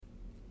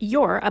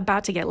You're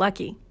about to get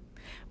lucky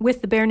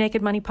with the Bare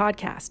Naked Money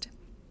Podcast,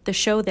 the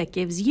show that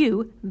gives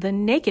you the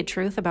naked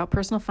truth about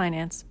personal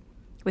finance,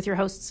 with your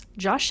hosts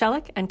Josh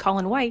Shellick and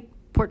Colin White,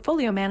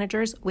 portfolio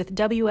managers with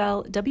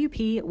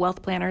WLWP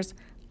Wealth Planners,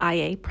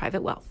 IA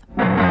Private Wealth.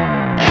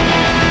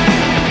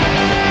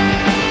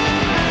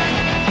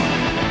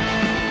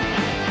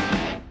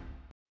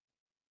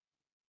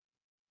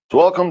 So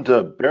welcome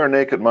to Bare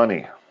Naked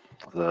Money,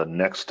 the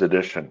next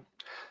edition.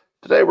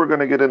 Today we're going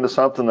to get into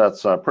something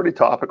that's pretty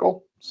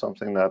topical,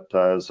 something that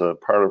is a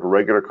part of a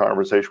regular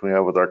conversation we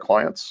have with our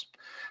clients,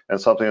 and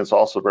something that's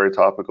also very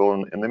topical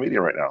in the media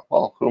right now.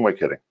 Well, who am I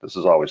kidding? This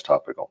is always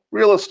topical.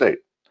 Real estate.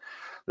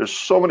 There's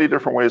so many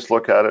different ways to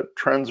look at it.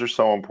 Trends are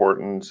so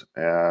important,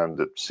 and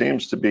it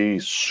seems to be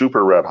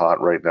super red hot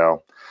right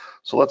now.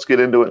 So let's get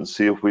into it and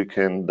see if we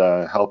can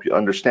help you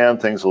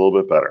understand things a little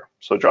bit better.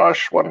 So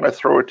Josh, why don't I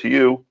throw it to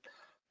you?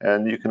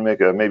 And you can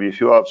make maybe a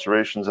few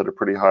observations at a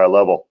pretty high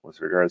level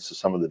with regards to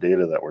some of the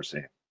data that we're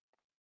seeing.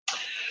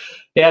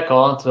 Yeah,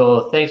 Colin,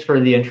 so thanks for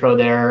the intro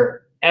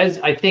there. As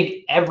I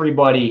think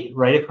everybody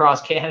right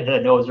across Canada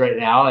knows right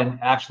now, and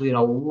actually in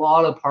a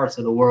lot of parts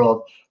of the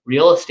world,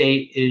 real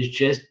estate is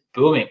just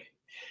booming.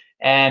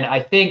 And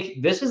I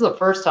think this is the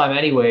first time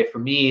anyway for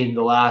me in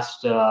the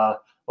last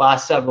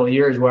several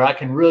years where I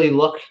can really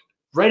look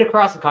right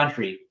across the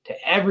country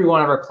to every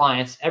one of our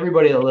clients,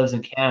 everybody that lives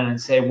in Canada,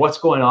 and say, what's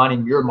going on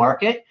in your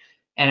market?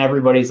 And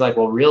everybody's like,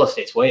 well, real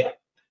estate's way up.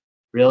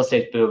 Real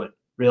estate's booming.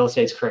 Real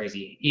estate's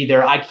crazy.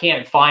 Either I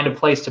can't find a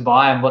place to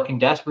buy, I'm looking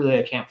desperately,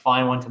 I can't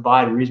find one to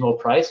buy at a reasonable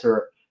price,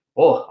 or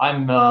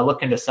I'm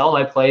looking to sell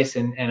my place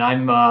and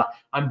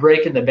I'm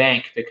breaking the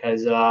bank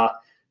because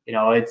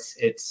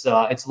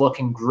it's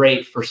looking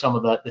great for some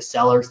of the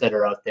sellers that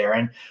are out there.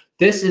 And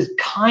this is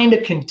kind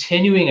of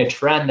continuing a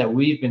trend that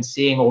we've been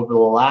seeing over the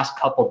last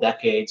couple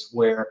decades,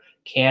 where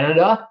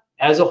Canada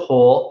as a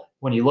whole,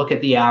 when you look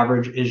at the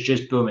average, is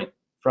just booming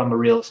from a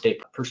real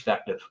estate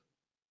perspective.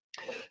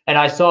 And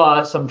I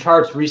saw some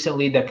charts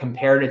recently that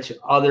compared it to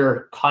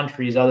other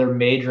countries, other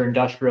major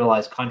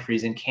industrialized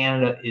countries, and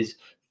Canada is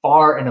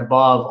far and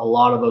above a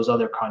lot of those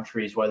other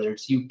countries, whether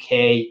it's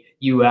UK,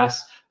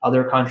 US,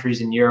 other countries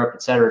in Europe,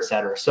 et cetera, et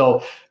cetera.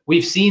 So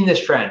we've seen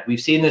this trend. We've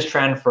seen this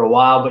trend for a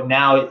while, but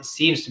now it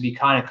seems to be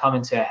kind of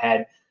coming to a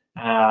head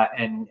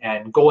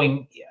and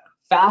going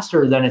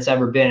faster than it's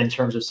ever been in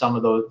terms of some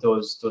of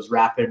those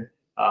rapid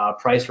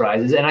price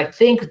rises. And I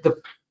think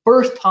the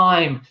first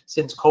time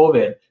since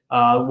COVID,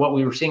 what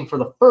we were seeing for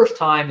the first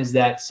time is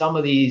that some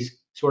of these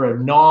sort of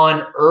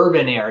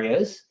non-urban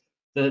areas,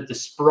 the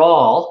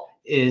sprawl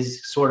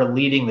is sort of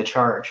leading the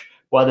charge,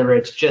 whether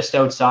it's just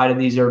outside of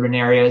these urban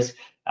areas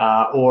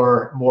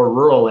or more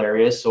rural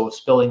areas, so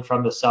spilling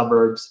from the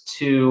suburbs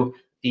to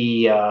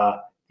the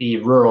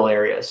rural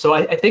areas. So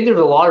I think there's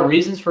a lot of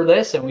reasons for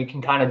this, and we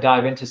can kind of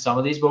dive into some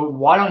of these, but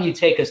why don't you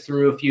take us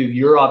through a few of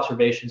your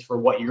observations for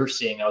what you're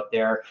seeing out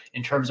there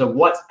in terms of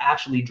what's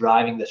actually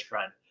driving this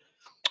trend?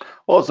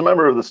 Well, as a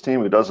member of this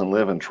team who doesn't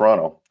live in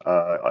Toronto,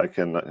 I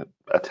can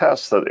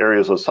attest that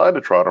areas outside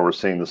of Toronto are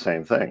seeing the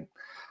same thing.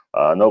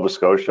 Nova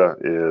Scotia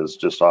is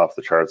just off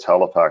the charts.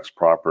 Halifax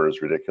proper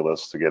is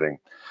ridiculous. They're getting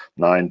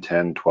 9,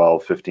 10,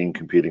 12, 15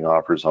 competing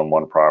offers on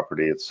one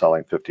property. It's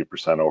selling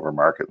 50% over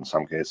market in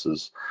some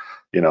cases.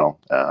 It's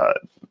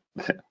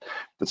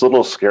a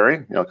little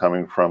scary,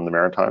 coming from the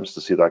Maritimes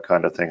to see that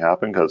kind of thing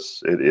happen,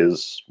 because it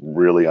is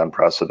really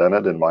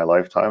unprecedented in my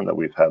lifetime that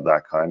we've had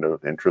that kind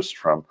of interest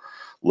from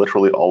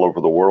literally all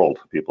over the world,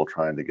 people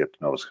trying to get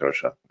to Nova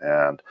Scotia.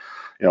 And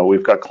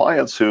we've got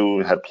clients who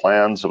had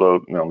plans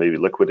about maybe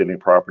liquidating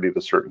property at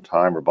a certain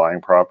time or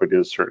buying property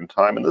at a certain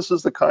time, and this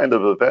is the kind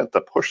of event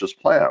that pushes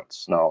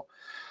plans. Now,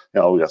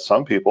 we got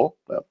some people,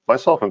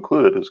 myself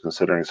included, who's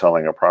considering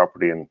selling a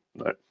property in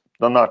the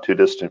not too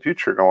distant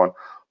future, going,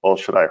 well,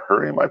 should I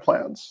hurry my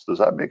plans? Does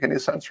that make any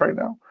sense right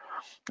now?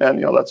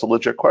 And that's a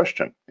legit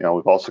question.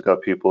 We've also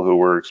got people who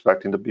were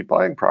expecting to be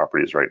buying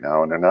properties right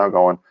now, and they're now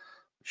going,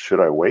 should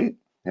I wait?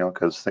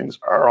 Because things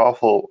are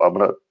awful. I'm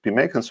going to be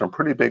making some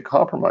pretty big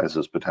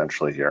compromises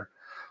potentially here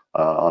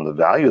on the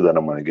value that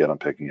I'm going to get on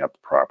picking up the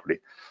property.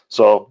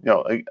 So,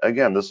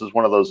 again, this is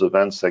one of those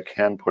events that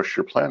can push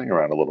your planning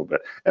around a little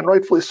bit, and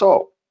rightfully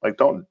so.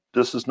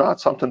 This is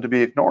not something to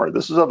be ignored.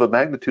 This is of a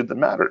magnitude that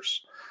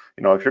matters.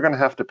 If you're going to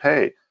have to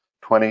pay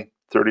 20,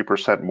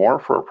 30% more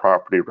for a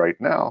property right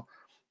now,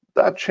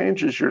 that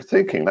changes your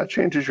thinking. That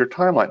changes your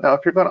timeline. Now,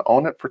 if you're going to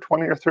own it for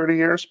 20 or 30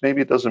 years,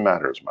 maybe it doesn't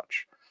matter as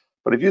much.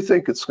 But if you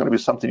think it's going to be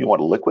something you want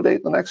to liquidate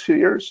in the next few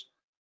years,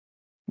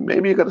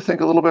 maybe you got to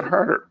think a little bit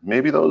harder.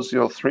 Maybe those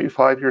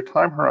 3-5 year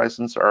time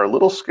horizons are a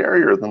little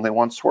scarier than they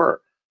once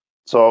were.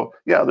 So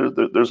yeah,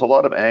 there's a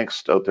lot of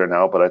angst out there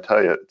now, but I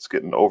tell you, it's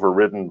getting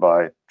overridden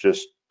by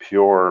just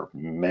pure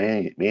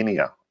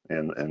mania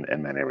in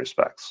many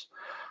respects.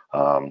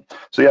 So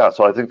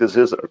I think this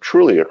is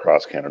truly a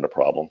cross Canada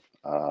problem,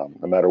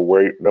 no matter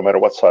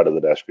what side of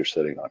the desk you're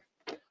sitting on.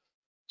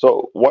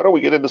 So why don't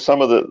we get into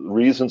some of the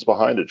reasons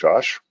behind it,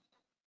 Josh?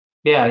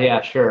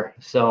 Yeah, sure.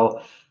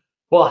 So,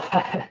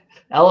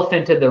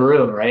 elephant in the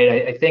room,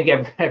 right? I think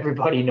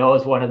everybody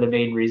knows one of the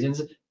main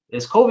reasons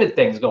this COVID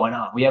thing's going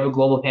on. We have a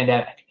global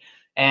pandemic.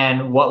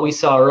 And what we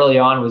saw early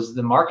on was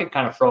the market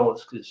kind of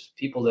froze because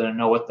people didn't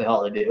know what the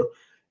hell to do.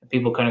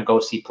 People couldn't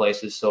go see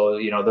places. So,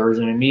 there was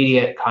an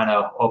immediate kind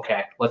of,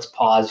 okay, let's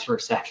pause for a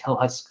second.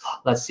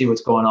 Let's see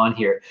what's going on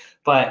here.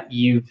 But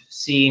you've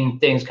seen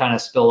things kind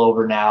of spill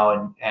over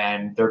now,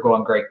 and they're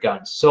going great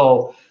guns.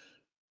 So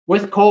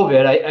with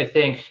COVID, I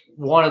think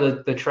one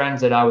of the trends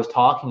that I was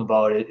talking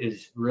about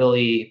is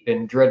really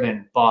been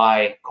driven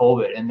by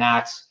COVID, and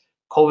that's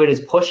COVID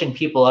is pushing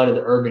people out of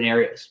the urban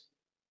areas.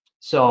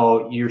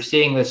 So you're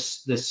seeing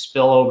this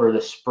spillover, the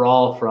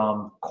sprawl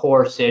from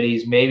core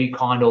cities, maybe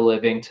condo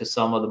living, to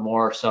some of the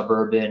more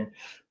suburban,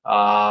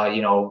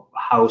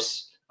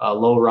 house,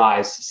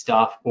 low-rise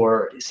stuff,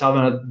 or some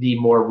of the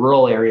more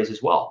rural areas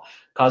as well.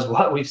 Because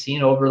what we've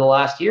seen over the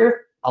last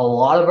year, a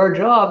lot of our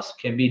jobs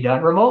can be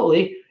done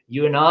remotely.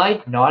 You and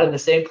I, not in the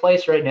same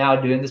place right now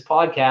doing this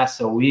podcast.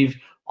 So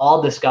we've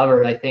all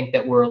discovered, I think,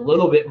 that we're a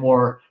little bit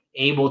more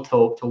able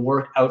to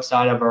work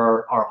outside of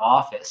our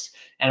office.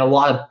 And a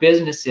lot of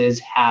businesses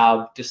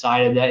have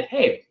decided that,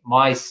 hey,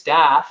 my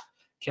staff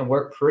can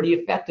work pretty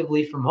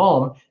effectively from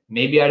home.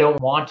 Maybe I don't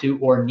want to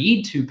or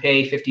need to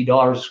pay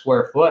 $50 a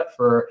square foot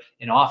for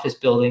an office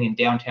building in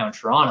downtown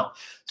Toronto.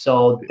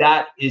 So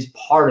that is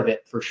part of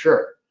it for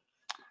sure.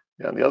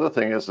 Yeah, and the other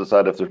thing is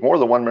that if there's more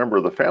than one member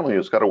of the family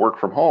who's got to work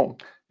from home,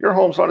 your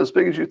home's not as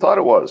big as you thought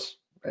it was.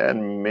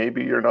 And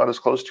maybe you're not as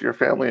close to your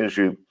family as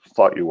you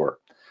thought you were.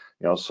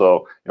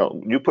 So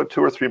you put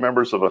 2 or 3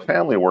 members of a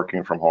family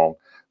working from home,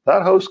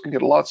 that house can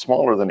get a lot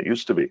smaller than it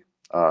used to be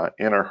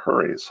in a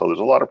hurry. So there's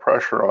a lot of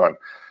pressure on,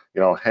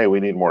 hey,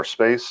 we need more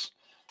space.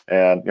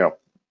 And,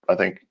 I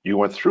think you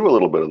went through a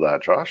little bit of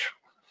that, Josh.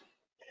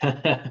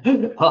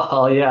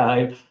 Well,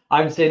 yeah,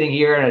 I'm sitting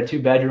here in a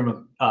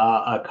 2-bedroom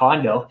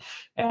condo,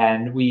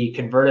 and we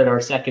converted our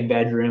 2nd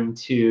bedroom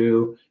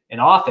to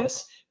an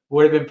office.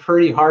 Would have been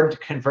pretty hard to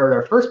convert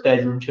our 1st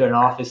bedroom to an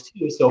office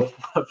too. So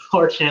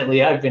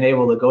fortunately, I've been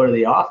able to go to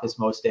the office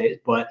most days.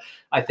 But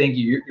I think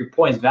your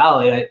point's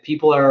valid.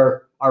 People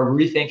are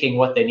rethinking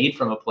what they need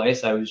from a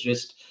place. I was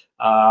just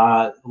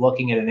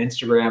looking at an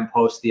Instagram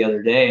post the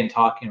other day and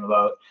talking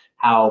about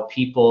how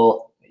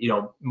people,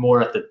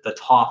 more at the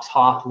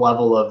top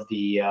level of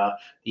the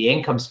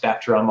income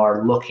spectrum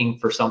are looking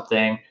for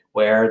something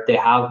where they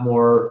have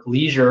more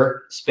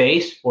leisure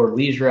space or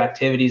leisure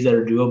activities that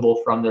are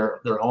doable from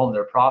their home,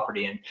 their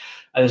property. And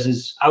this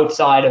is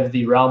outside of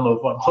the realm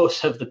of what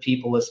most of the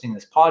people listening to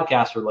this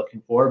podcast are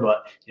looking for,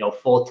 but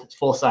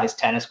full-size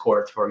tennis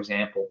courts, for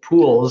example,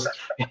 pools.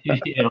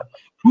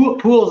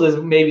 Pools is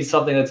maybe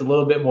something that's a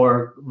little bit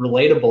more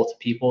relatable to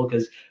people,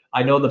 because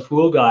I know the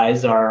pool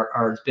guys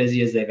are as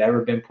busy as they've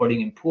ever been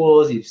putting in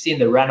pools. You've seen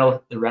the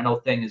rental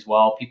thing as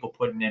well, people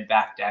putting in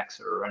back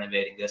decks or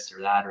renovating this or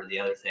that or the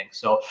other thing.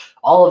 So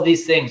all of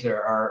these things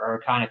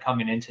are kind of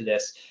coming into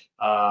this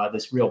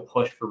real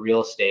push for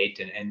real estate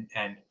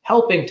and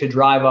helping to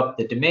drive up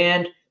the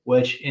demand,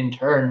 which in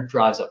turn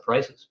drives up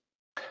prices.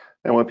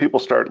 And when people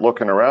start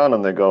looking around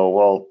and they go,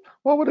 well,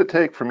 what would it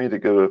take for me to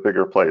get a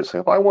bigger place?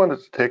 If I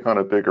wanted to take on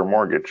a bigger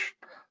mortgage,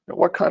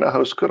 what kind of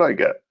house could I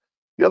get?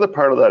 The other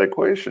part of that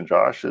equation,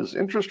 Josh, is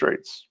interest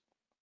rates.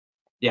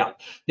 Yeah,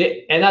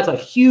 and that's a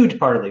huge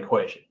part of the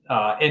equation,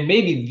 and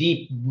maybe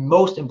the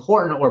most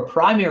important or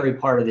primary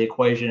part of the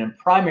equation and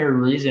primary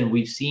reason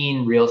we've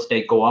seen real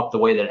estate go up the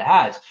way that it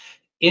has.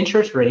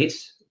 Interest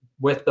rates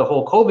with the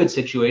whole COVID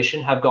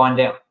situation have gone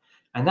down.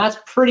 And that's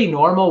pretty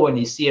normal when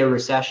you see a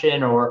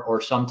recession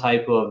or some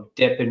type of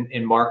dip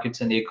in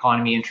markets and the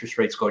economy, interest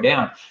rates go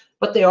down.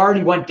 But they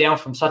already went down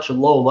from such a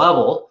low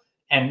level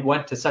and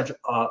went to such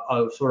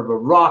a sort of a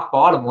rock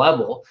bottom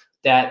level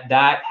that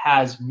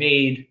has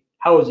made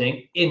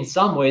housing in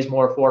some ways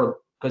more affordable.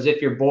 Because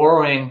if you're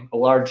borrowing a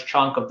large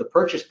chunk of the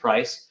purchase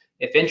price,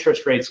 if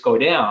interest rates go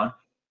down,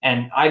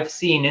 and I've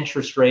seen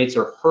interest rates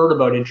or heard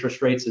about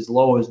interest rates as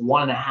low as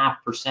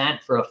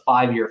 1.5% for a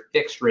 5-year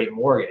fixed rate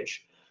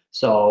mortgage.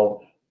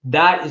 So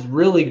that is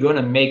really going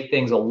to make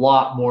things a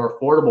lot more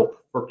affordable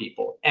for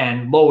people.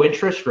 And low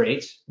interest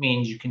rates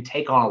means you can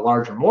take on a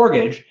larger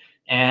mortgage,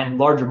 and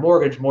larger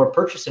mortgage, more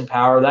purchasing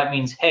power. That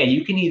means, hey,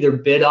 you can either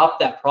bid up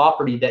that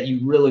property that you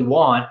really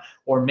want,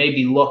 or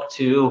maybe look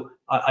to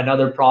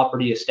another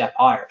property a step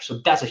higher.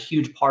 So that's a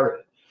huge part of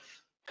it.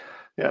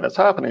 Yeah, and it's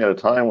happening at a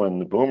time when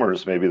the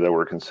boomers maybe that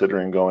were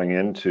considering going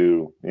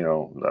into,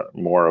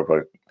 more of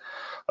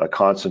a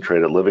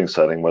concentrated living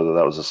setting, whether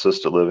that was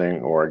assisted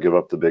living or give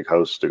up the big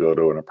house to go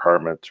to an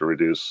apartment to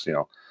reduce,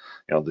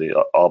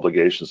 the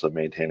obligations of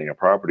maintaining a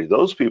property.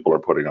 Those people are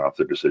putting off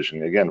their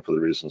decision, again, for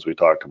the reasons we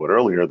talked about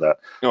earlier, that,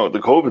 the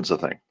COVID's a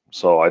thing.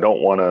 So I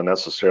don't want to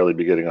necessarily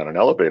be getting on an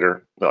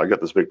elevator. I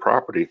get this big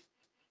property.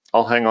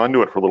 I'll hang on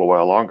to it for a little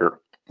while longer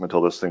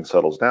until this thing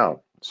settles down.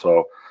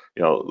 So,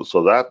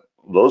 so that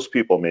those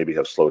people maybe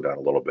have slowed down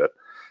a little bit,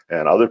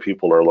 and other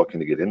people are looking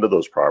to get into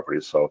those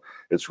properties. So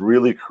it's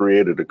really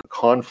created a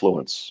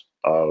confluence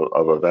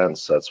of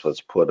events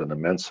that's put an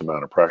immense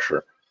amount of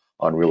pressure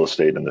on real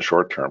estate in the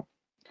short term.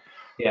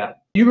 Yeah,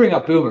 you bring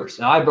up boomers,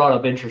 and I brought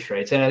up interest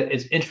rates, and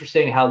it's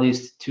interesting how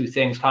these two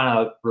things kind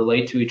of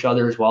relate to each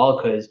other as well,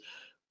 because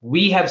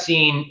we have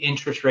seen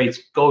interest rates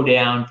go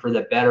down for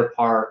the better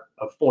part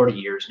of 40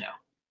 years now.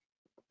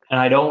 And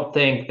I don't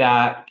think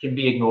that can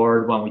be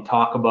ignored when we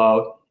talk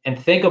about and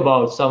think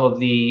about some of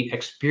the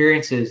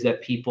experiences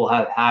that people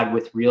have had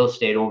with real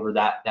estate over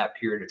that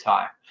period of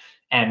time.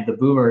 And the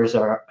boomers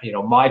are,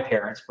 my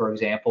parents, for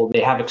example,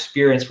 they have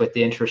experience with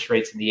the interest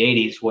rates in the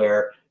 80s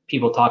where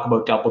people talk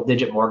about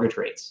double-digit mortgage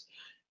rates.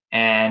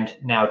 And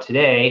now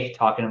today,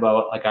 talking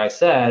about, like I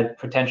said,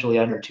 potentially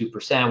under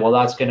 2%, well,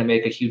 that's going to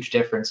make a huge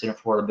difference in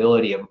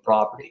affordability of a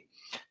property.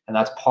 And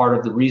that's part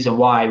of the reason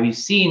why we've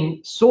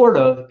seen sort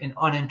of an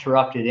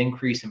uninterrupted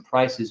increase in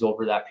prices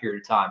over that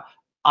period of time.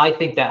 I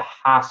think that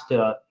has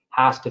to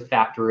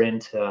factor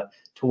into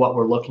what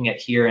we're looking at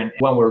here. And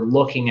when we're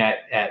looking at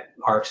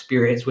our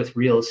experience with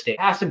real estate,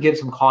 it has to give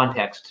some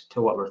context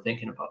to what we're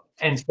thinking about.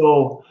 And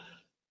so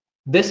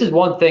this is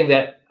one thing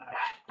that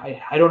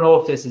I don't know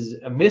if this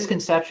is a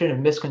misconception, if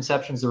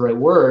misconception is the right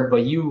word,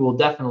 but you will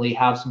definitely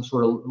have some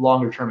sort of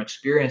longer term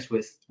experience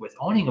with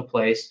owning a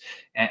place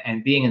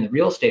and being in the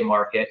real estate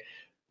market.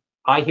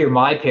 I hear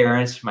my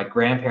parents, my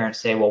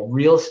grandparents say, well,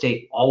 real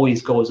estate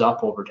always goes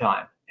up over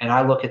time. And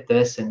I look at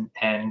this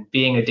and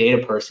being a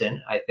data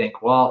person, I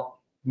think, well,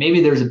 maybe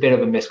there's a bit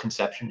of a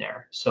misconception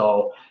there.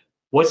 So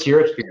what's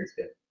your experience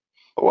been?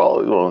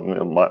 Well,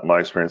 my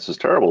experience is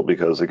terrible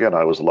because, again,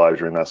 I was alive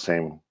during that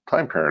same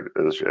time period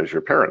as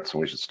your parents,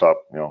 and we should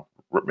stop,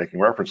 making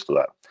reference to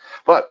that.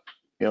 But,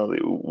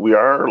 we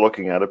are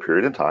looking at a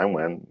period in time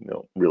when,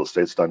 real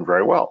estate's done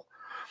very well.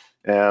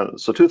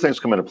 And so two things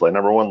come into play.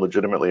 Number one,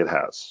 legitimately it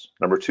has.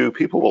 Number two,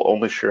 people will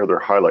only share their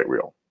highlight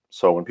reel.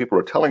 So when people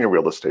are telling a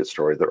real estate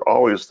story, they're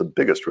always the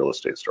biggest real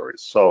estate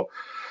stories. So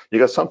you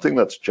got something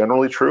that's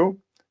generally true,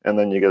 and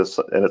then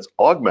and it's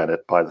augmented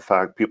by the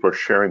fact people are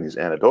sharing these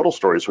anecdotal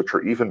stories, which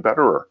are even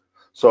betterer.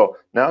 So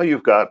now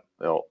you've got,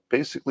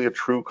 basically a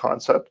true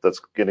concept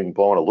that's getting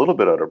blown a little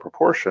bit out of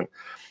proportion,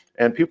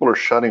 and people are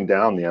shutting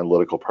down the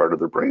analytical part of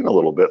their brain a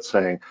little bit,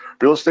 saying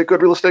real estate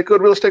good, real estate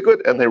good, real estate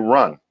good, and they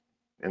run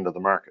into the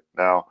market.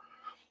 Now,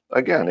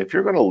 again, if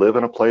you're going to live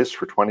in a place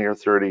for 20 or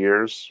 30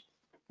 years,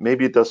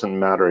 maybe it doesn't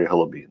matter a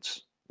hill of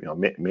beans.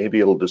 Maybe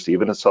it'll just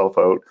even itself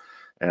out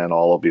and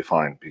all will be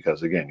fine,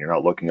 because again, you're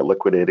not looking at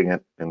liquidating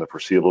it in the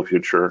foreseeable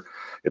future.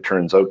 It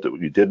turns out that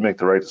you did make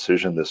the right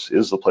decision. This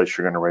is the place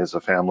you're going to raise a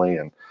family.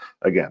 And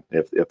again,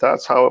 if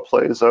that's how it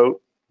plays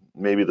out,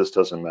 maybe this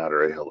doesn't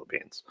matter a hill of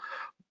beans.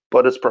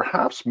 But it's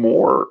perhaps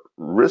more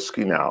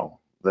risky now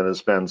than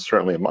it's been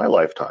certainly in my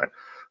lifetime,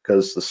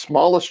 because the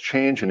smallest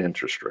change in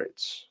interest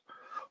rates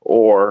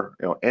or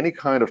any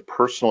kind of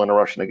personal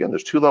interruption, again,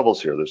 there's two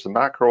levels here. There's the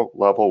macro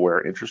level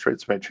where interest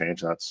rates may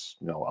change. That's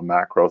a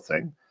macro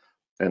thing.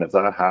 And if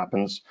that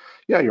happens,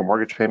 yeah, your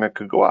mortgage payment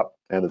could go up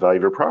and the value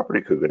of your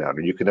property could go down,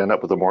 and you could end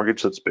up with a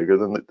mortgage that's bigger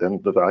than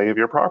the value of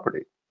your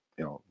property.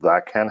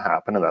 That can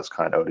happen, and that's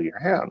kind of out of your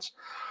hands.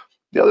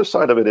 The other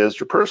side of it is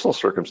your personal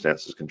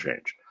circumstances can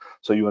change.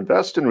 So you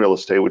invest in real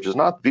estate, which is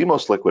not the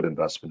most liquid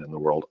investment in the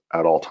world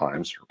at all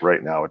times.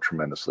 Right now, it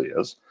tremendously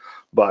is,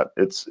 but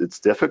it's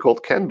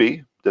difficult, can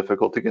be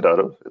difficult to get out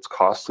of. It's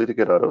costly to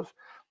get out of,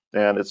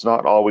 and it's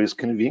not always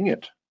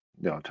convenient,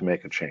 to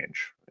make a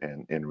change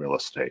in real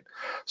estate.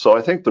 So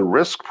I think the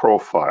risk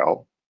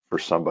profile for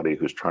somebody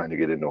who's trying to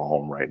get into a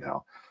home right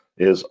now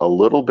is a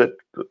little bit,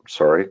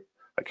 sorry,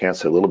 I can't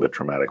say a little bit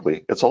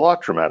dramatically, it's a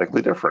lot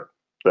dramatically different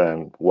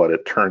than what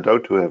it turned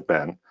out to have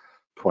been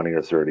 20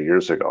 or 30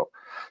 years ago.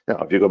 Now,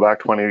 if you go back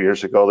 20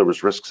 years ago, there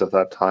was risks at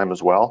that time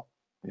as well,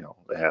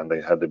 and they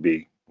had to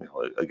be,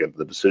 again,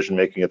 the decision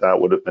making at that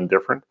would have been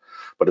different,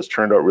 but it's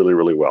turned out really,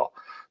 really well.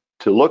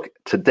 To look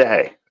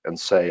today and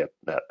say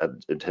that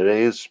in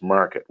today's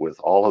market with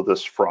all of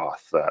this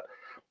froth that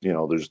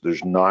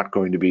there's not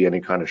going to be any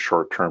kind of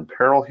short-term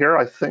peril here,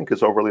 I think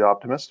is overly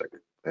optimistic.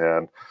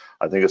 And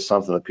I think it's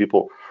something that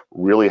people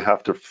really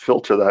have to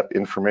filter that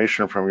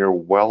information from your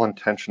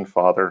well-intentioned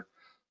father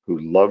who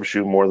loves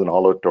you more than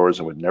all outdoors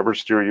and would never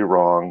steer you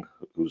wrong,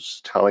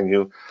 who's telling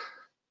you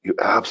you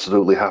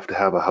absolutely have to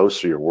have a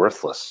house or you're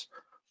worthless.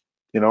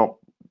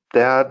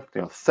 Dad,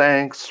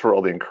 thanks for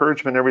all the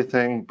encouragement and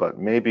everything, but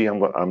maybe I'm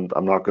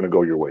not going to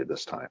go your way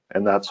this time,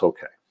 and that's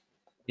okay.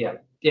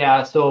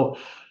 Yeah. So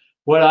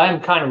what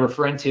I'm kind of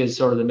referring to is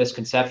sort of the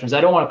misconceptions.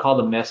 I don't want to call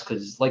them myths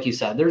because, like you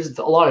said, there's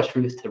a lot of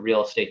truth to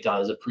real estate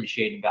does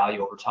appreciate in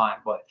value over time.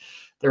 But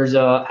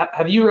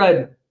have you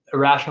read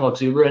Irrational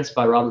Exuberance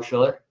by Robert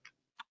Shiller?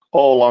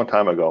 Oh, a long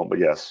time ago, but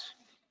yes.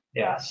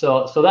 Yeah.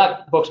 So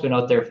that book's been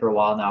out there for a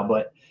while now,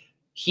 but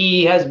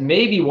he has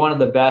maybe one of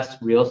the best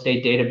real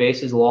estate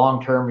databases,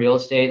 long-term real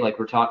estate, like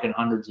we're talking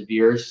hundreds of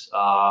years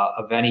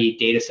of any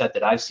data set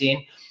that I've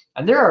seen.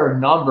 And there are a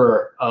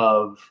number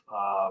of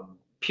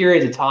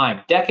periods of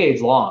time,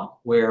 decades long,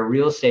 where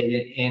real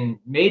estate in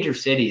major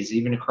cities,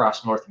 even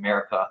across North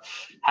America,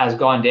 has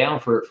gone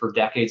down for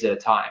decades at a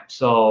time.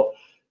 So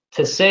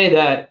to say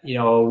that,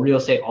 real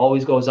estate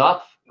always goes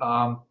up,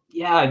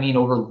 yeah, I mean,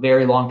 over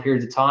very long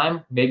periods of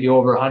time, maybe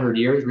over 100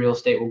 years, real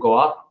estate will go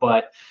up.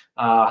 But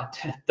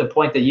the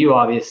point that you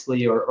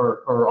obviously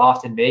or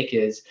often make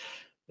is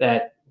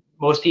that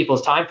most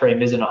people's time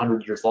frame isn't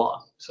 100 years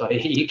long. So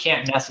you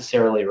can't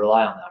necessarily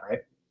rely on that,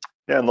 right?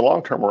 Yeah, in the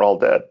long term, we're all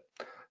dead.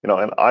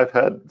 And I've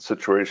had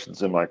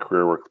situations in my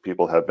career where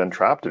people have been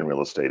trapped in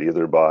real estate,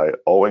 either by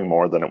owing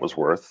more than it was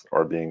worth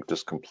or being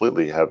just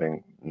completely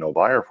having no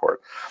buyer for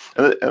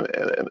it.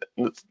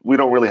 And we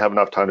don't really have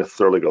enough time to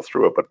thoroughly go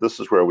through it, but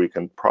this is where we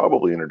can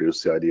probably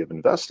introduce the idea of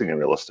investing in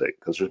real estate,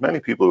 because there's many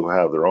people who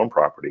have their own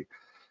property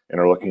and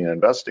are looking at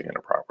investing in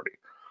a property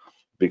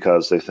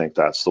because they think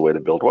that's the way to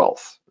build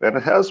wealth. And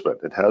it has been.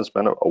 It has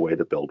been a way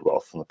to build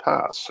wealth in the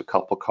past. A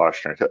couple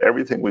cautionary,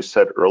 everything we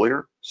said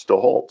earlier still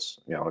holds.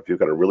 If you've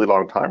got a really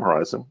long time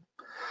horizon,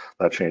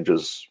 that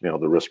changes,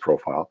 the risk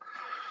profile.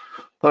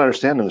 But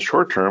understand in the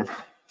short term,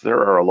 there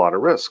are a lot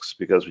of risks,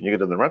 because when you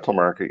get in the rental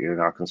market, you're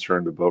now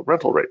concerned about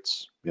rental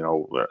rates.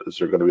 Is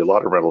there going to be a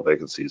lot of rental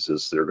vacancies?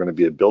 Is there going to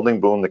be a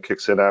building boom that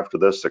kicks in after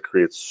this that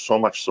creates so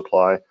much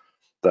supply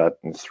that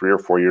in 3 or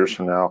 4 years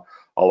from now,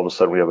 all of a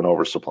sudden we have an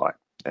oversupply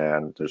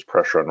and there's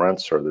pressure on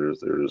rents, or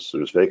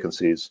there's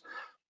vacancies?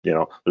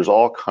 There's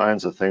all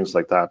kinds of things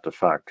like that to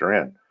factor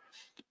in.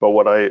 But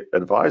what I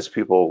advise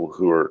people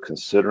who are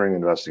considering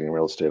investing in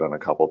real estate on a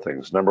couple of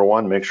things. Number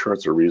one, make sure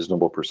it's a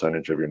reasonable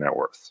percentage of your net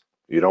worth.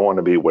 You don't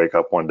want to wake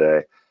up one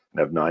day and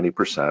have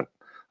 90%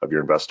 of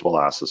your investable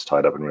assets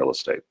tied up in real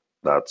estate.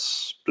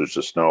 There's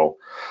just no,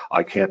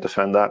 I can't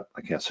defend that.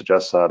 I can't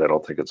suggest that. I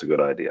don't think it's a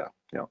good idea.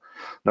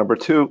 Number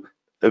two,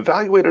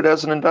 evaluate it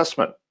as an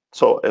investment.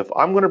 So if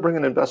I'm going to bring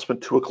an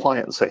investment to a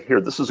client and say, here,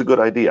 this is a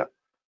good idea,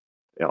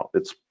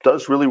 it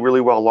does really,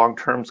 really well long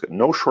term, it's got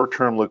no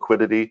short-term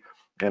liquidity,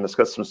 and it's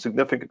got some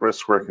significant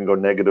risks where it can go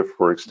negative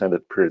for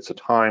extended periods of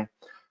time,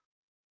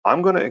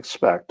 I'm going to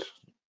expect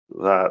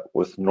that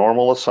with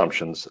normal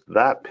assumptions,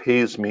 that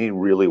pays me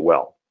really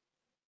well.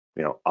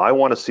 I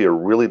want to see a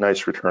really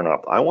nice return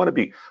up. I want to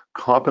be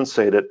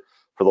compensated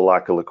for the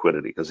lack of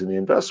liquidity, because in the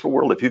investment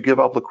world, if you give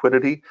up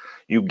liquidity,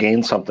 you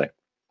gain something.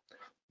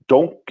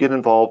 Don't get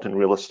involved in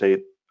real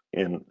estate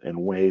in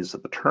ways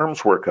that the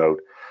terms work out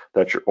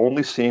that you're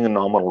only seeing a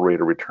nominal rate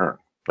of return.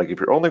 Like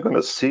if you're only going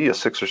to see a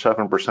 6 or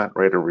 7%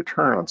 rate of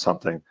return on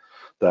something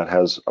that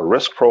has a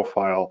risk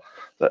profile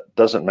that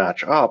doesn't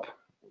match up,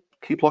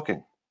 keep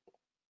looking.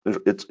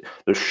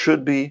 There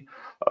should be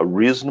a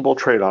reasonable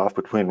trade-off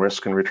between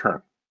risk and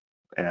return.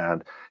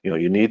 And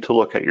you need to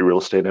look at your real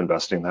estate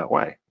investing that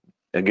way.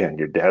 Again,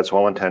 your dad's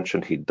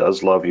well-intentioned, he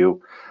does love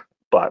you,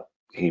 but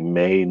he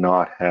may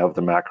not have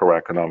the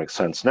macroeconomic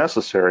sense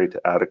necessary to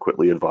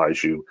adequately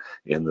advise you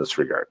in this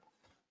regard.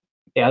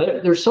 Yeah,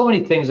 there's so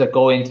many things that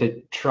go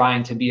into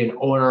trying to be an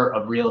owner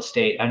of real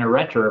estate and a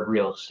renter of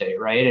real estate,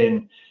 right?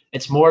 And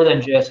it's more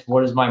than just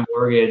what is my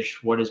mortgage,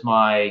 what is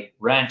my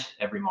rent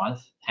every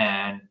month,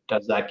 and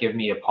does that give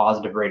me a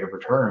positive rate of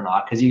return or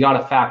not? Because you got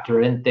to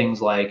factor in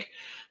things like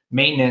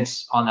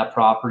maintenance on that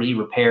property,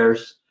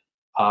 repairs.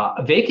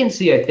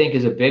 Vacancy, I think,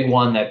 is a big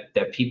one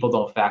that people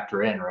don't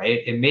factor in, right?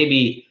 It may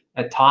be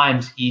at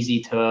times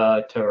easy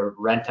to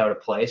rent out a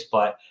place,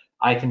 but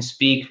I can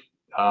speak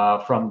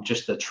from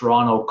just the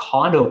Toronto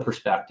condo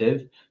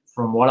perspective.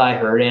 From what I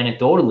heard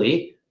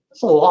anecdotally,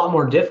 it's a lot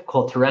more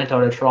difficult to rent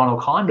out a Toronto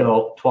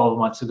condo 12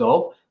 months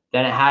ago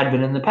than it had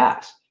been in the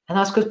past. And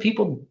that's because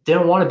people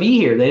didn't want to be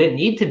here. They didn't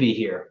need to be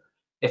here.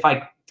 If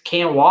I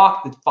can't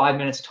walk the 5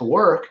 minutes to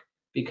work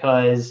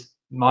because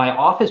my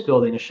office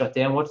building is shut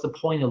down, what's the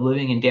point of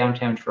living in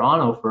downtown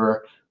Toronto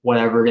for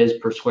whatever it is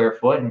per square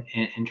foot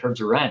in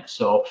terms of rent?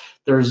 So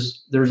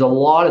there's a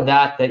lot of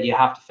that you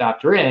have to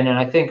factor in. And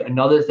I think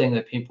another thing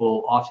that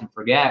people often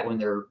forget when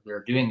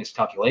they're doing this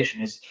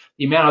calculation is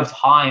the amount of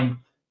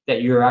time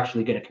that you're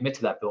actually going to commit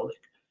to that building,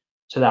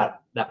 to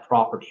that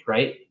property,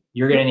 right?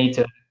 You're going to need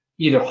to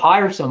either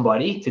hire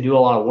somebody to do a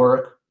lot of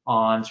work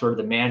on sort of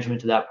the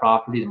management of that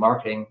property, the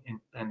marketing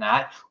and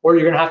that, or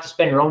you're going to have to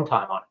spend your own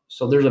time on it.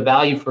 So there's a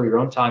value for your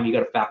own time. You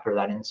got to factor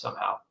that in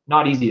somehow.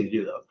 Not easy to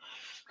do though.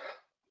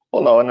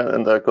 Well, no,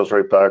 and that goes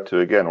right back to,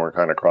 again, we're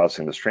kind of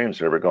crossing the streams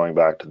here, but going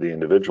back to the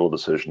individual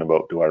decision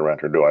about, do I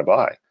rent or do I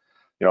buy?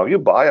 If you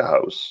buy a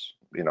house,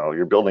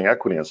 you're building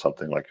equity in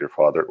something, like your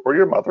father or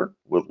your mother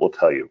will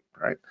tell you,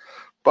 right?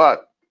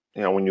 But,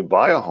 when you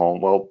buy a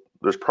home, well,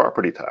 there's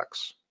property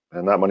tax,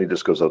 and that money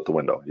just goes out the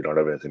window. You don't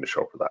have anything to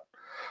show for that.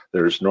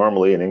 There's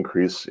normally an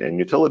increase in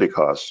utility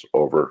costs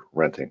over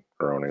renting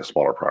or owning a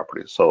smaller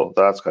property. So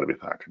that's got to be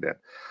factored in.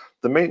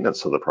 The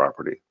maintenance of the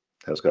property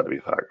has got to be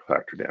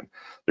factored in.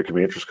 There can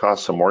be interest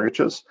costs on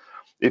mortgages.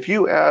 If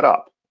you add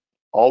up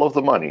all of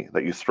the money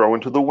that you throw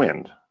into the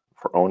wind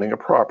for owning a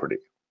property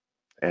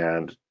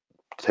and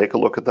take a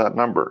look at that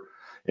number,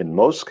 in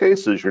most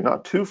cases, you're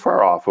not too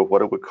far off of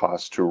what it would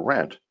cost to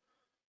rent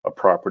a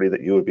property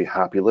that you would be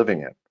happy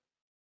living in.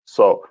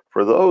 So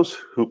for those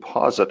who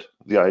posit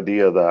the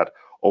idea that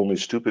only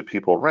stupid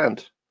people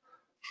rent,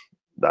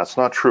 that's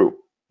not true.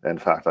 In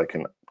fact, I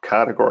can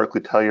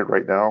categorically tell you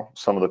right now,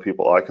 some of the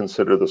people I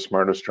consider the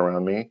smartest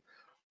around me,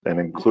 and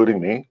including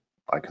me,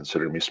 I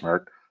consider me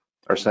smart,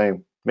 are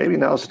saying maybe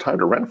now's the time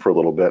to rent for a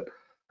little bit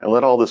and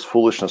let all this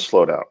foolishness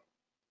slow down.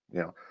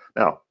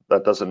 Now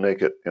that doesn't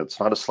make it, it's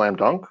not a slam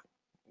dunk,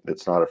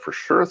 it's not a for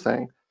sure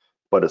thing,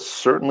 but it's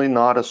certainly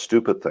not a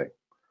stupid thing.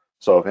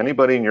 So if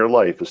anybody in your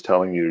life is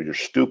telling you you're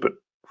stupid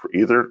for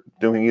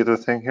doing either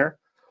thing here,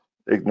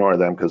 ignore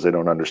them because they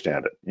don't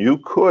understand it. You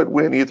could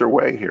win either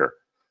way here,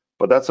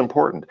 but that's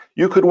important.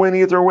 You could win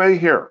either way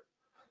here.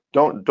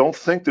 Don't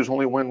think there's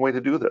only one way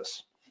to do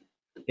this.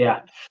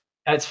 Yeah,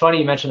 it's funny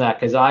you mentioned that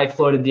because I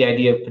floated the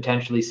idea of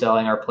potentially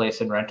selling our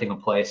place and renting a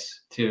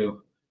place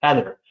to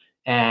Heather,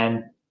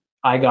 and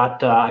I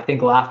got I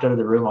think laughed out of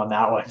the room on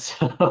that one.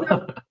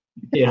 So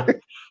yeah,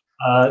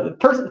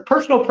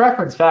 personal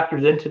preference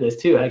factors into this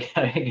too. I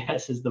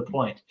guess is the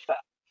point.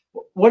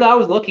 What I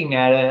was looking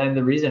at, and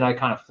the reason I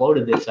kind of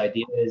floated this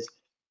idea is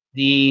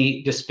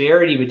the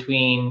disparity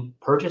between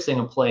purchasing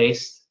a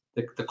place,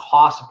 the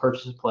cost to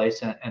purchase a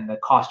place and the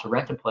cost to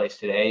rent a place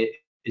today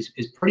is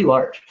pretty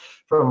large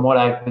from what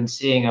I've been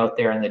seeing out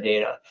there in the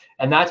data.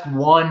 And that's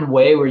one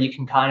way where you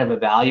can kind of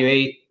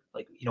evaluate,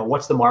 like,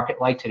 what's the market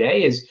like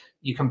today is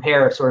you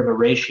compare sort of a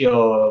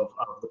ratio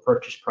of the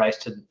purchase price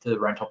to the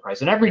rental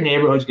price. And every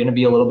neighborhood is going to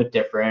be a little bit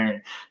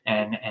different,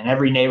 and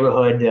every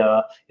neighborhood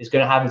is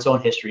going to have its own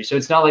history. So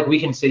it's not like we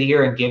can sit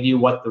here and give you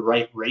what the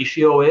right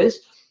ratio is.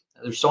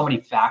 There's so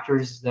many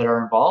factors that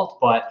are involved,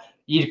 but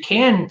you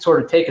can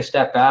sort of take a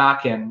step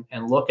back and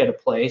look at a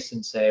place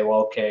and say, well,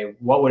 okay,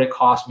 what would it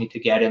cost me to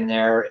get in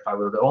there if I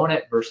were to own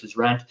it versus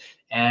rent?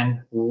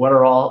 And what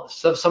are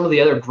some of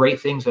the other great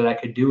things that I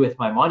could do with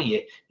my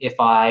money if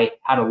I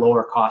had a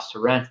lower cost to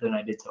rent than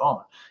I did to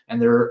own? And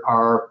there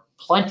are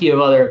plenty of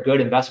other good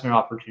investment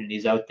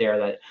opportunities out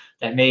there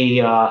that may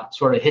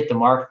sort of hit the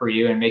mark for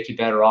you and make you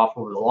better off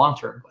over the long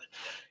term.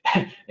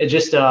 But it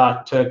just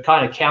to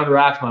kind of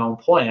counteract my own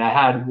point, I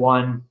had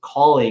one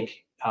colleague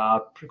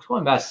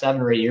going back 7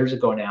 or 8 years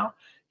ago now.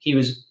 He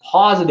was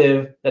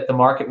positive that the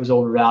market was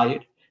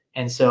overvalued,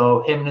 and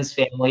so him and his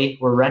family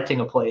were renting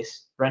a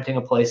place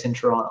in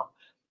Toronto.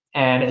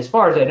 And as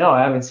far as I know,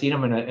 I haven't seen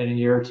him in a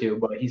year or two,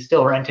 but he's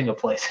still renting a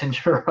place in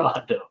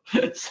Toronto.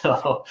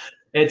 So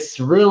it's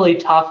really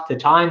tough to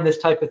time this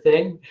type of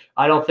thing.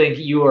 I don't think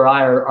you or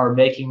I are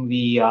making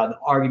the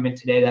argument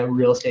today that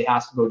real estate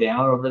has to go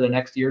down over the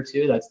next year or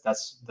two.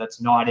 That's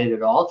not it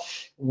at all.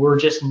 We're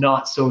just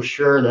not so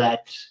sure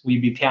that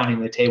we'd be pounding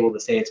the table to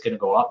say it's going to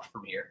go up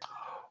from here.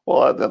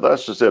 Well,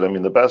 that's just it. I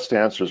mean, the best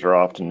answers are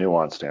often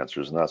nuanced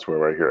answers, and that's where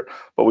we're here.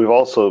 But we've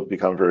also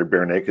become very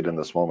bare naked in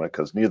this moment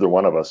because neither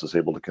one of us is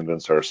able to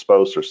convince our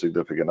spouse or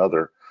significant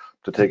other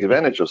to take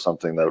advantage of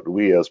something that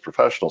we as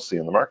professionals see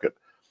in the market.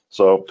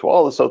 So to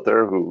all of us out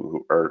there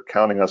who are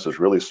counting us as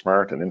really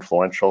smart and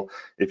influential,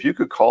 if you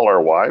could call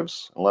our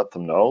wives and let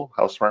them know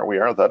how smart we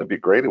are, that'd be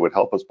great. It would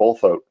help us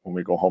both out when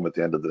we go home at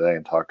the end of the day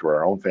and talk to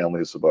our own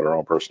families about our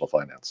own personal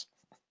finance.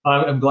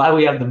 I'm glad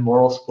we have the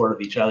moral support of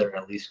each other,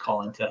 at least,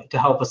 Colin, to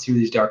help us through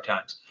these dark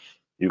times.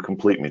 You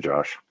complete me,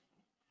 Josh.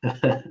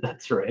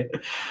 That's right.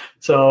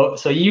 So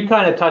you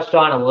kind of touched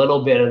on a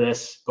little bit of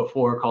this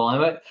before, Colin,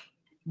 but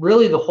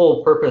really the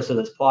whole purpose of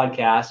this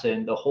podcast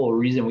and the whole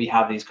reason we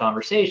have these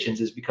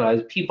conversations is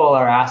because people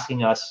are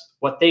asking us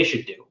what they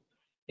should do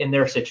in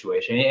their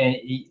situation. And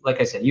like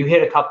I said, you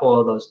hit a couple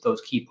of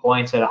those key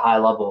points at a high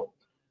level.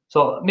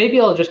 So maybe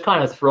I'll just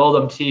kind of throw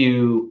them to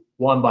you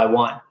one by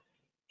one.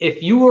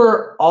 If you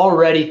were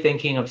already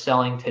thinking of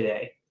selling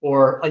today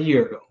or a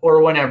year ago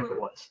or whenever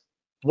it was,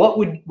 what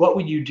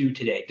would you do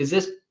today? Does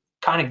this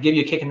kind of give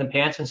you a kick in the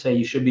pants and say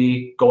you should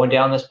be going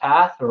down this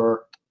path,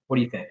 or what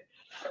do you think?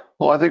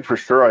 Well, I think for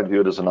sure I'd view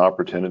it as an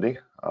opportunity.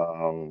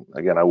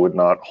 Again, I would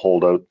not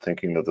hold out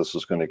thinking that this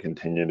is going to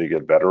continue to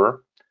get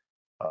better.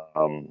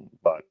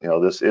 But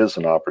this is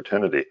an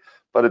opportunity.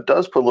 But it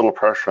does put a little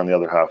pressure on the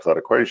other half of that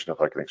equation,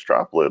 if I can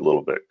extrapolate a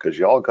little bit, because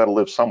you all got to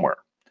live somewhere.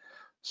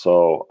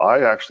 So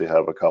I actually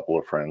have a couple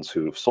of friends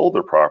who've sold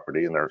their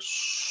property and they're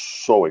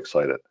so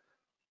excited.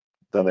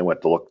 Then they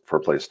went to look for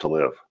a place to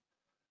live.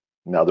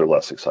 Now they're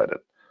less excited.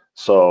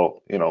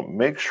 So,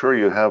 make sure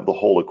you have the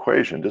whole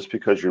equation. Just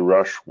because you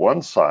rush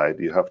one side,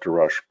 you have to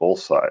rush both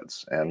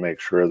sides and make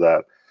sure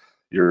that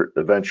your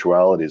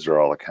eventualities are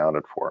all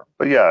accounted for.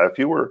 But yeah, if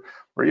you were,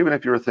 or even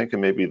if you were thinking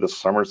maybe this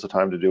summer's the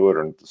time to do it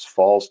or this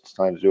fall's the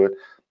time to do it,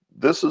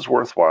 this is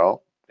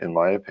worthwhile, in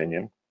my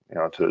opinion,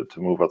 to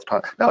move up the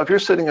time. Now, if you're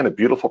sitting in a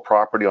beautiful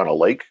property on a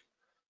lake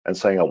and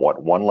saying, I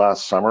want one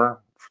last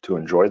summer to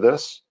enjoy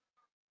this,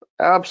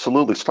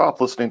 absolutely stop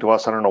listening to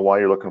us. I don't know why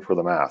you're looking for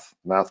the math.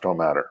 Math don't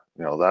matter.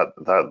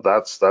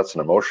 That's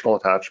an emotional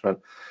attachment.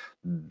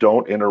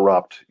 Don't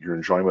interrupt your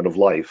enjoyment of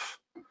life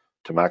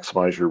to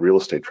maximize your real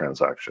estate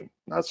transaction.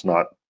 That's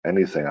not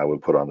anything I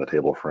would put on the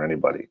table for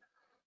anybody.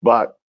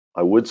 But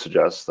I would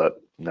suggest that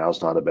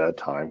now's not a bad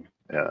time.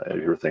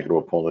 If you're thinking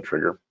about pulling the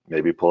trigger,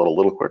 maybe pull it a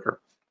little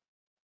quicker.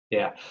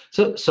 Yeah.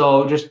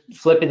 So just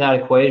flipping that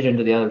equation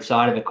to the other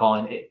side of it,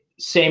 Colin,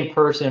 same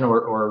person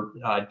or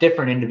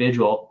different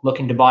individual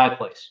looking to buy a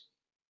place.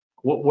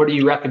 What are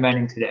you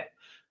recommending today?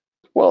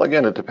 Well,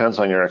 again, it depends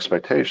on your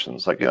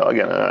expectations. Like,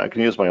 again, I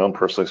can use my own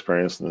personal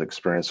experience and the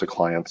experience of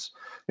clients.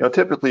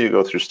 Typically you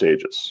go through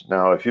stages.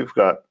 Now, if you've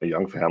got a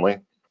young family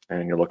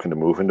and you're looking to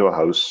move into a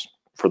house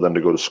for them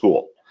to go to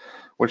school,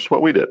 which is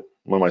what we did.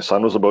 When my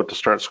son was about to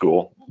start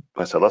school,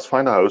 I said, let's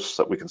find a house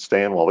that we can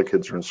stay in while the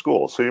kids are in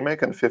school. So you're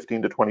making a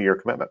 15 to 20 year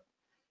commitment,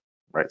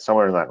 right?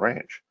 Somewhere in that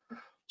range.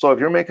 So if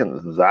you're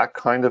making that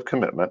kind of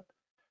commitment,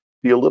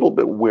 be a little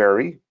bit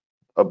wary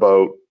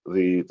about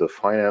the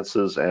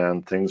finances,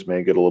 and things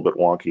may get a little bit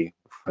wonky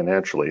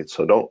financially.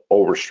 So don't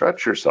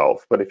overstretch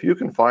yourself. But if you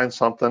can find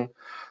something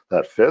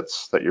that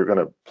fits, that you're going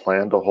to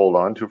plan to hold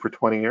on to for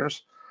 20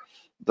 years,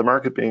 the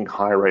market being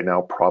high right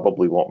now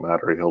probably won't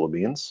matter a hill of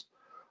beans.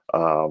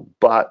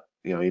 But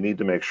you need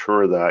to make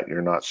sure that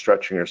you're not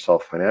stretching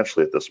yourself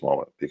financially at this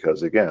moment,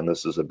 because again,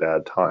 this is a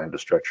bad time to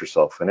stretch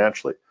yourself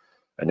financially.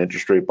 An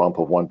interest rate bump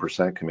of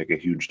 1% can make a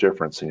huge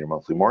difference in your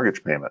monthly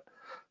mortgage payment.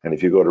 And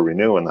if you go to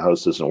renew and the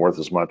house isn't worth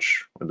as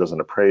much, it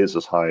doesn't appraise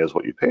as high as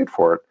what you paid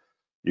for it,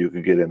 you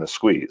could get in a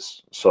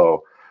squeeze.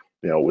 So,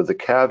 with the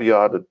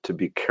caveat to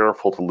be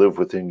careful to live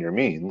within your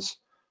means,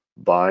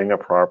 buying a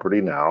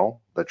property now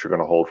that you're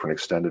going to hold for an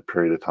extended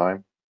period of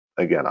time,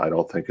 again, I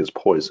don't think is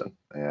poison.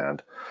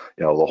 And,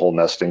 the whole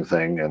nesting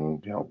thing,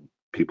 and,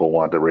 people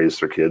want to raise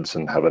their kids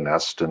and have a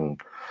nest, and,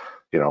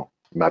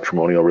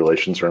 matrimonial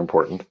relations are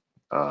important.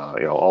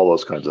 All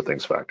those kinds of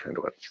things factor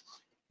into it.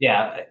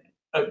 Yeah,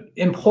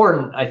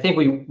 important. I think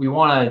we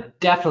want to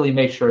definitely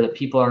make sure that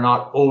people are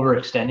not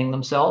overextending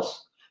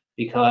themselves,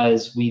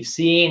 because we've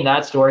seen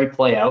that story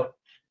play out.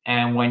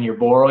 And when you're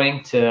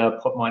borrowing to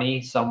put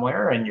money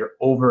somewhere and you're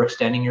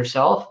overextending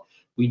yourself,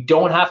 we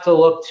don't have to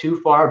look too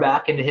far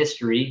back into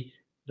history,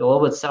 a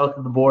little bit south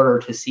of the border,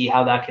 to see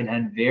how that can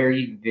end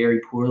very, very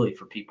poorly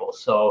for people.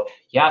 So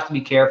you have to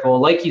be careful.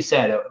 Like you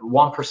said, a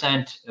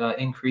 1%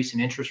 increase in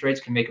interest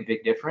rates can make a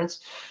big difference.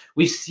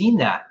 We've seen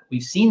that.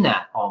 We've seen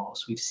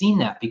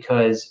that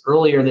because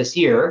earlier this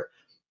year,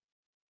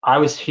 I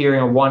was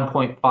hearing a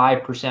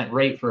 1.5%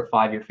 rate for a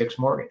 5-year fixed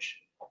mortgage.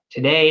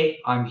 Today,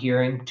 I'm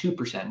hearing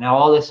 2%. Now,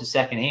 all this is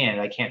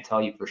secondhand. I can't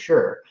tell you for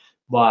sure,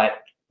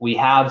 but we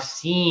have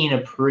seen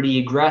a pretty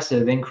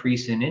aggressive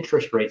increase in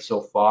interest rates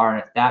so far.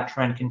 And if that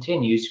trend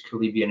continues, could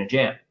we be in a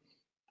jam?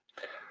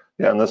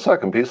 Yeah, and the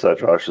second piece of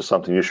that, Josh, is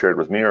something you shared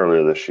with me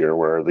earlier this year,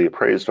 where the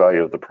appraised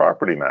value of the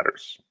property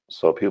matters.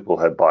 So people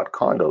had bought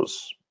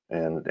condos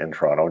in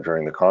Toronto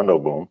during the condo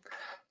boom,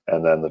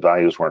 and then the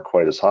values weren't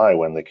quite as high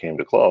when they came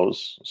to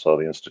close. So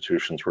the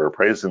institutions were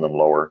appraising them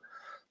lower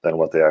than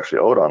what they actually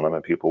owed on them,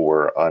 and people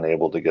were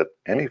unable to get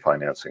any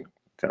financing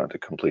to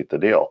complete the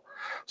deal.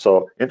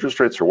 So interest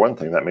rates are one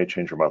thing that may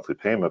change your monthly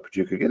payment, but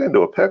you could get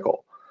into a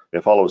pickle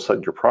if all of a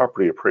sudden your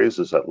property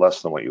appraises at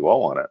less than what you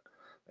owe on it.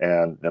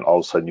 And then all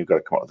of a sudden you've got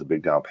to come up with a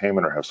big down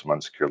payment or have some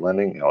unsecured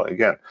lending.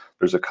 Again,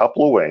 there's a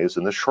couple of ways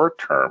in the short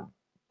term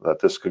that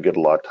this could get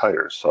a lot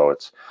tighter. So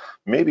it's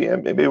maybe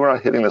we're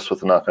not hitting this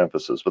with enough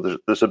emphasis, but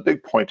there's a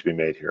big point to be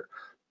made here.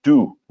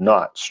 Do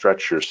not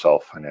stretch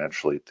yourself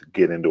financially to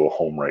get into a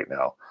home right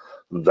now.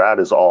 That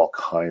is all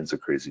kinds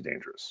of crazy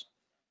dangerous.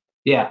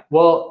 Yeah,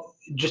 well,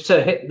 just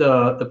to hit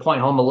the point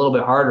home a little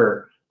bit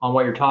harder on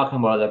what you're talking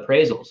about, the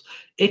appraisals.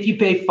 If you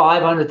pay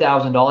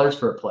 $500,000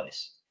 for a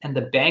place and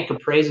the bank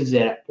appraises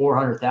it at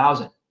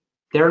 $400,000,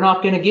 they're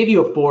not going to give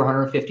you a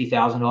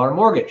 $450,000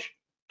 mortgage.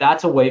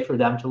 That's a way for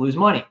them to lose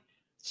money.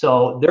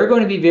 So they're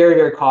going to be very,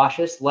 very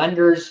cautious.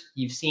 Lenders,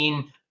 you've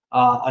seen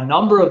a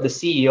number of the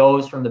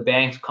CEOs from the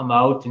banks come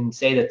out and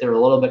say that they're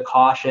a little bit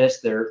cautious.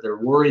 They're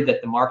worried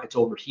that the market's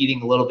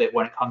overheating a little bit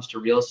when it comes to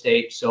real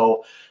estate.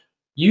 So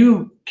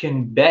you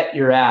can bet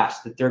your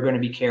ass that they're going to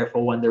be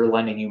careful when they're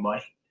lending you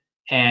money.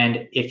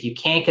 And if you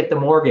can't get the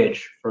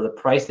mortgage for the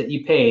price that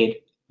you paid,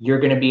 you're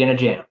going to be in a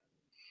jam.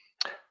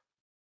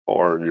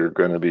 Or you're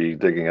going to be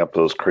digging up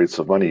those crates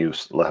of money you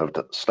have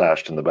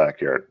stashed in the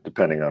backyard,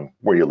 depending on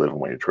where you live and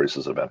what your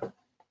choices have been.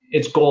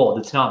 It's gold.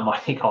 It's not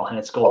money, Colin.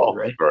 It's gold,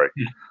 right? Sorry.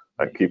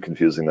 I keep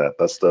confusing that.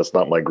 That's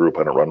not my group.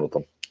 I don't run with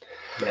them.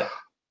 Yeah.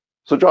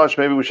 So Josh,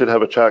 maybe we should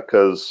have a chat,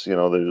 because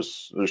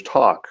there's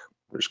talk,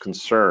 there's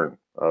concern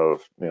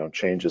of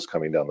changes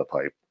coming down the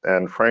pipe,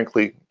 and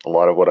frankly, a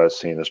lot of what I've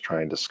seen is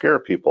trying to scare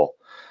people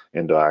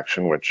into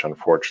action, which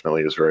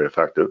unfortunately is very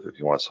effective. If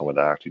you want someone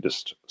to act, you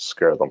just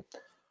scare them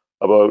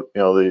about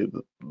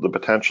the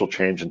potential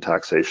change in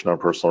taxation on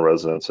personal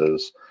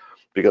residences,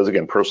 because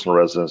again, personal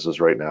residences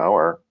right now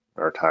are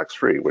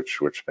tax-free, which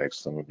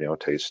makes them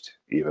taste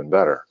even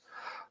better.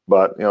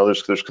 But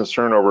there's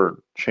concern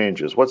over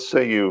changes. What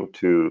say you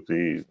to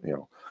the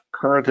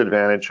current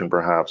advantage and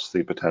perhaps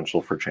the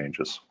potential for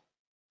changes?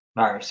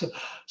 All right,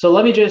 so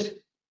let me just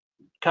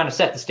kind of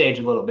set the stage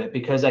a little bit,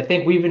 because I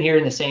think we've been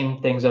hearing the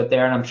same things out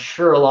there, and I'm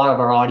sure a lot of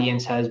our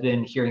audience has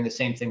been hearing the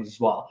same things as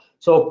well.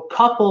 So a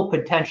couple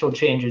potential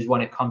changes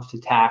when it comes to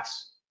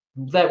tax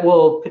that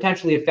will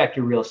potentially affect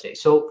your real estate.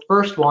 So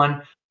first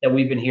one that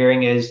we've been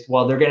hearing is,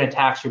 well, they're going to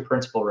tax your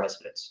principal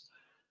residence.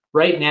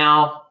 Right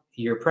now,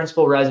 your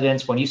principal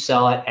residence, when you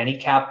sell it, any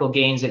capital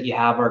gains that you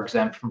have are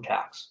exempt from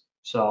tax.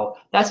 So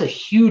that's a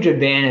huge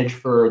advantage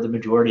for the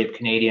majority of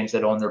Canadians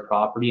that own their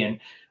property. And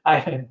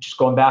I just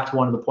going back to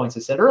one of the points I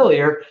said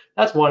earlier,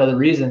 that's one of the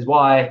reasons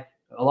why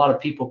a lot of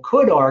people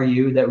could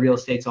argue that real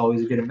estate's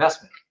always a good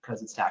investment,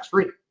 because it's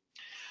tax-free.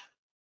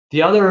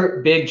 The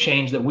other big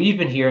change that we've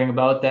been hearing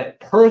about that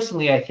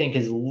personally I think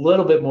is a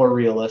little bit more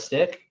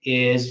realistic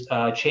is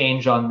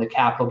change on the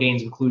capital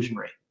gains inclusion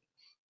rate.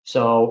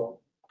 So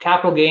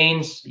capital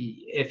gains,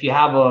 if you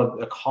have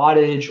a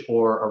cottage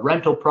or a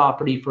rental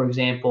property, for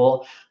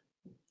example,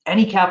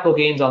 any capital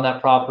gains on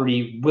that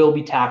property will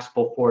be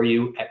taxable for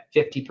you at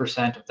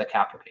 50% of the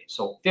capital gain.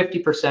 So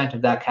 50%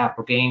 of that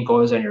capital gain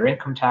goes on your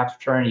income tax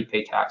return, you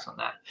pay tax on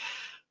that.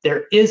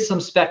 There is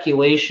some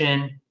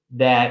speculation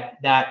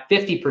that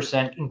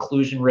 50%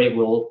 inclusion rate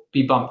will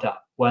be bumped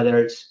up, whether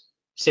it's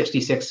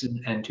 66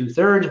 and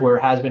 2/3 where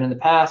it has been in the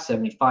past,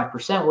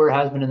 75% where it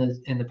has been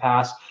in the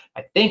past.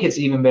 I think it's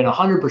even been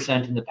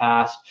 100% in the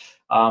past,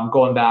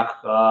 going back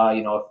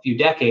a few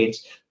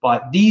decades.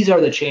 But these are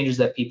the changes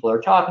that people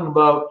are talking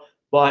about.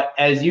 But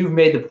as you've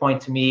made the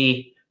point to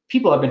me,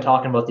 people have been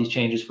talking about these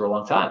changes for a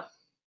long time.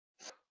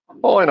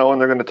 Well, I know, and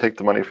they're going to take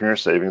the money from your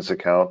savings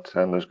account,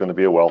 and there's going to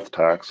be a wealth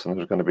tax, and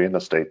there's going to be an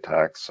estate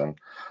tax, and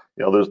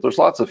there's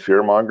lots of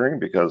fear mongering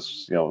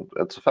because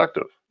it's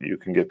effective. You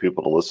can get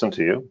people to listen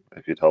to you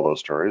if you tell those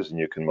stories, and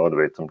you can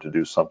motivate them to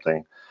do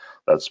something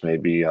that's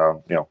maybe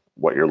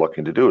what you're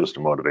looking to do is to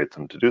motivate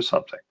them to do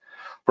something.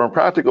 From a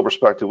practical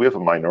perspective, we have a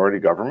minority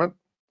government,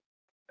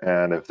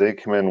 and if they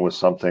come in with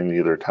something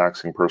either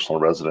taxing personal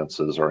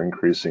residences or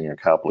increasing your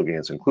capital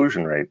gains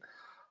inclusion rate,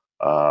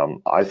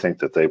 I think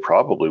that they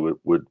probably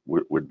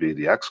would be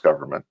the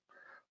ex-government.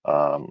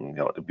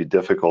 It'd be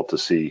difficult to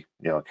see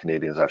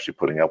Canadians actually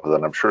putting up with it.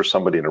 And I'm sure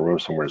somebody in a room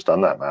somewhere has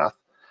done that math.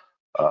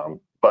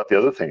 But the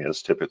other thing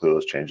is, typically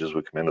those changes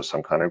would come in with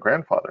some kind of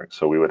grandfathering,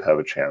 so we would have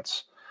a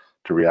chance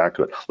to react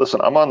to it.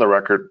 Listen, I'm on the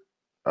record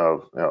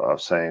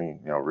of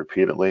saying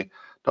repeatedly,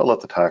 don't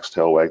let the tax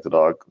tail wag the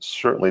dog.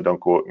 Certainly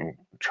don't go out and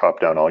chop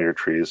down all your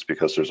trees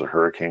because there's a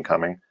hurricane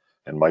coming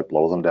and might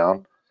blow them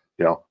down.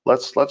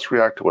 Let's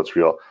react to what's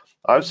real.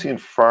 I've seen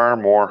far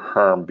more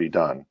harm be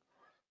done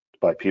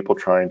by people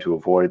trying to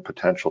avoid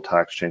potential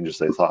tax changes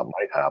they thought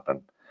might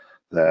happen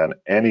than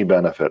any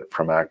benefit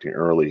from acting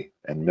early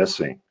and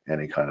missing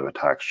any kind of a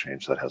tax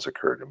change that has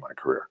occurred in my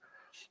career.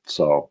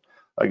 So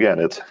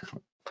again,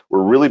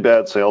 we're really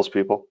bad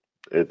salespeople.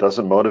 It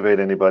doesn't motivate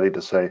anybody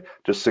to say,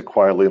 just sit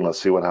quietly and let's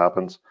see what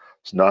happens.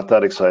 It's not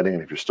that exciting.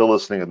 And if you're still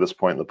listening at this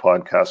point in the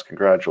podcast,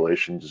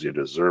 congratulations, you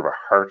deserve a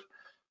heart.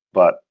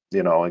 But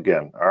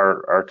again,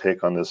 our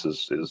take on this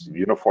is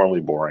uniformly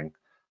boring.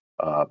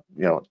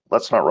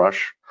 Let's not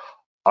rush.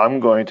 I'm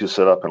going to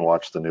sit up and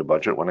watch the new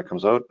budget when it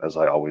comes out, as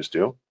I always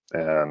do.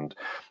 And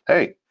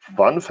hey,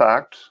 fun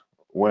fact,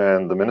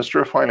 when the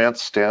Minister of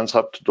Finance stands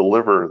up to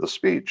deliver the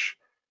speech,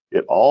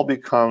 it all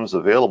becomes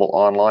available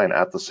online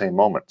at the same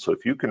moment. So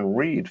if you can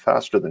read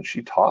faster than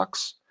she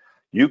talks,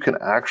 you can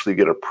actually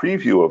get a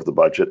preview of the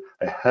budget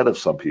ahead of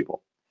some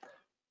people.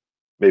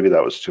 Maybe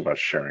that was too much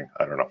sharing.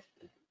 I don't know.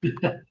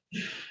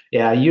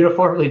 Yeah,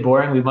 uniformly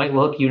boring. We might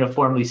look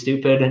uniformly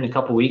stupid in a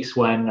couple weeks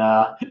when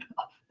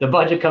the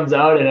budget comes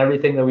out and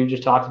everything that we've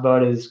just talked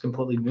about is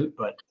completely moot.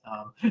 But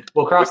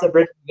we'll cross that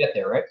bridge when we get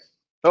there, right?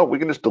 No, we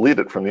can just delete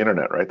it from the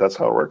internet, right? That's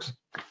how it works.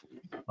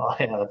 Oh,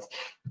 yeah,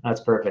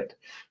 that's perfect.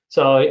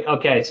 So,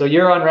 okay, so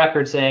you're on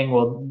record saying,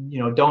 well,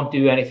 don't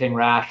do anything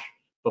rash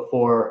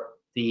before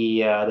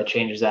the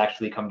changes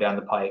actually come down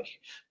the pike,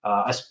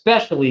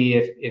 especially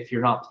if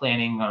you're not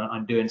planning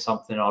on doing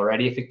something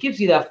already. If it gives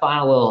you that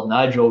final little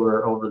nudge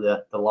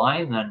over the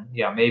line, then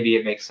yeah, maybe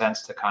it makes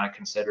sense to kind of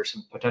consider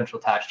some potential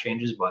tax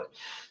changes, but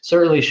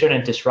certainly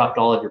shouldn't disrupt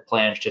all of your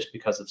plans just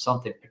because of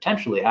something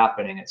potentially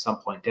happening at some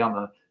point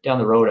down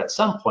the road at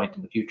some point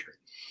in the future.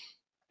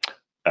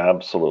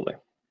 Absolutely.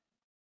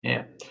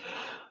 Yeah.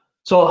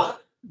 So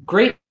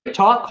great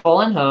talk,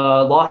 Colin.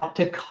 A lot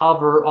to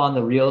cover on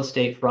the real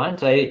estate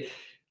front.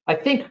 I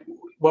think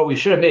what we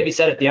should have maybe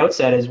said at the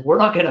outset is we're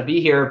not going to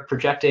be here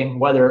projecting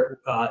whether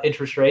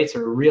interest rates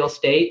or real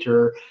estate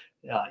or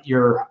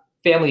your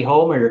family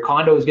home or your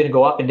condo is going to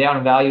go up and down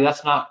in value.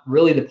 That's not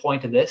really the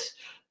point of this.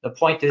 The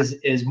point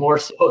is more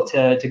so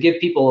to give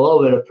people a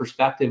little bit of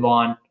perspective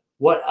on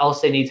what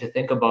else they need to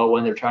think about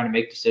when they're trying to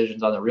make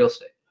decisions on the real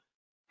estate.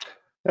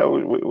 Yeah,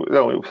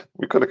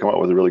 we could have come up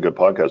with a really good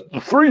podcast.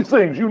 The 3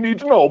 things you need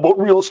to know about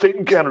real estate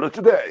in Canada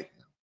today.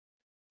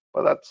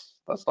 But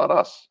that's not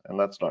us, and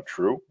that's not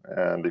true.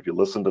 And if you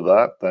listen to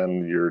that,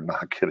 then you're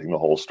not getting the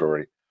whole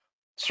story.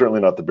 Certainly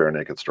not the bare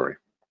naked story.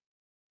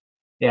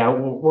 Yeah,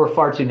 we're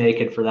far too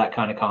naked for that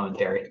kind of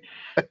commentary.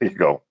 There you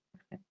go.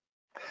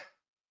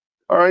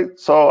 All right,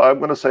 so I'm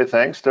going to say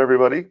thanks to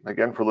everybody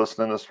again for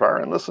listening this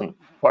far. And listen,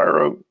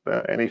 fire out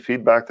any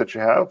feedback that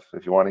you have.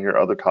 If you want to hear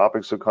other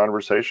topics of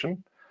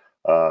conversation,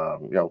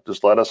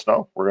 just let us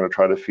know. We're going to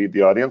try to feed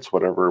the audience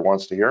whatever it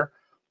wants to hear.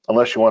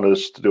 Unless you want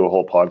us to do a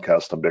whole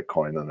podcast on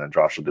Bitcoin, and then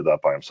Josh will do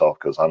that by himself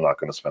because I'm not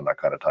going to spend that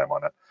kind of time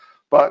on it.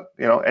 But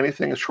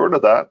anything short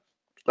of that,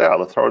 yeah,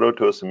 let's throw it out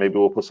to us and maybe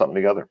we'll put something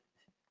together.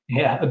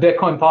 Yeah, a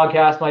Bitcoin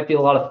podcast might be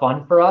a lot of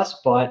fun for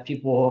us, but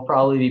people will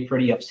probably be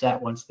pretty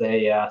upset once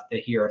they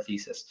hear our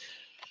thesis.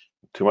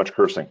 Too much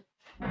cursing.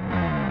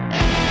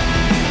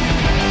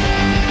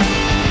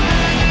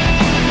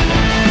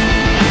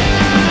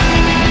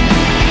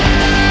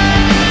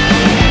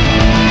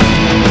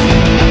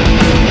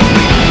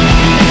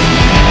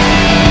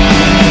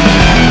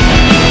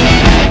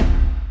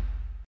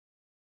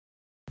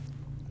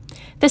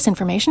 This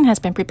information has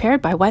been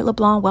prepared by White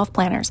LeBlanc Wealth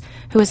Planners,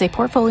 who is a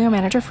portfolio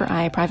manager for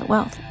IA Private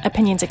Wealth.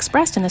 Opinions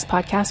expressed in this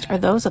podcast are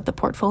those of the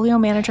portfolio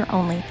manager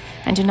only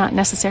and do not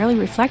necessarily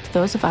reflect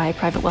those of IA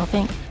Private Wealth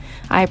Inc.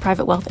 IA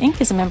Private Wealth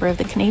Inc. is a member of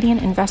the Canadian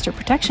Investor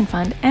Protection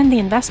Fund and the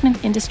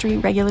Investment Industry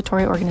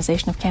Regulatory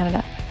Organization of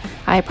Canada.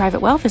 IA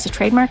Private Wealth is a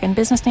trademark and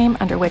business name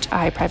under which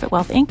IA Private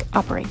Wealth Inc.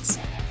 operates.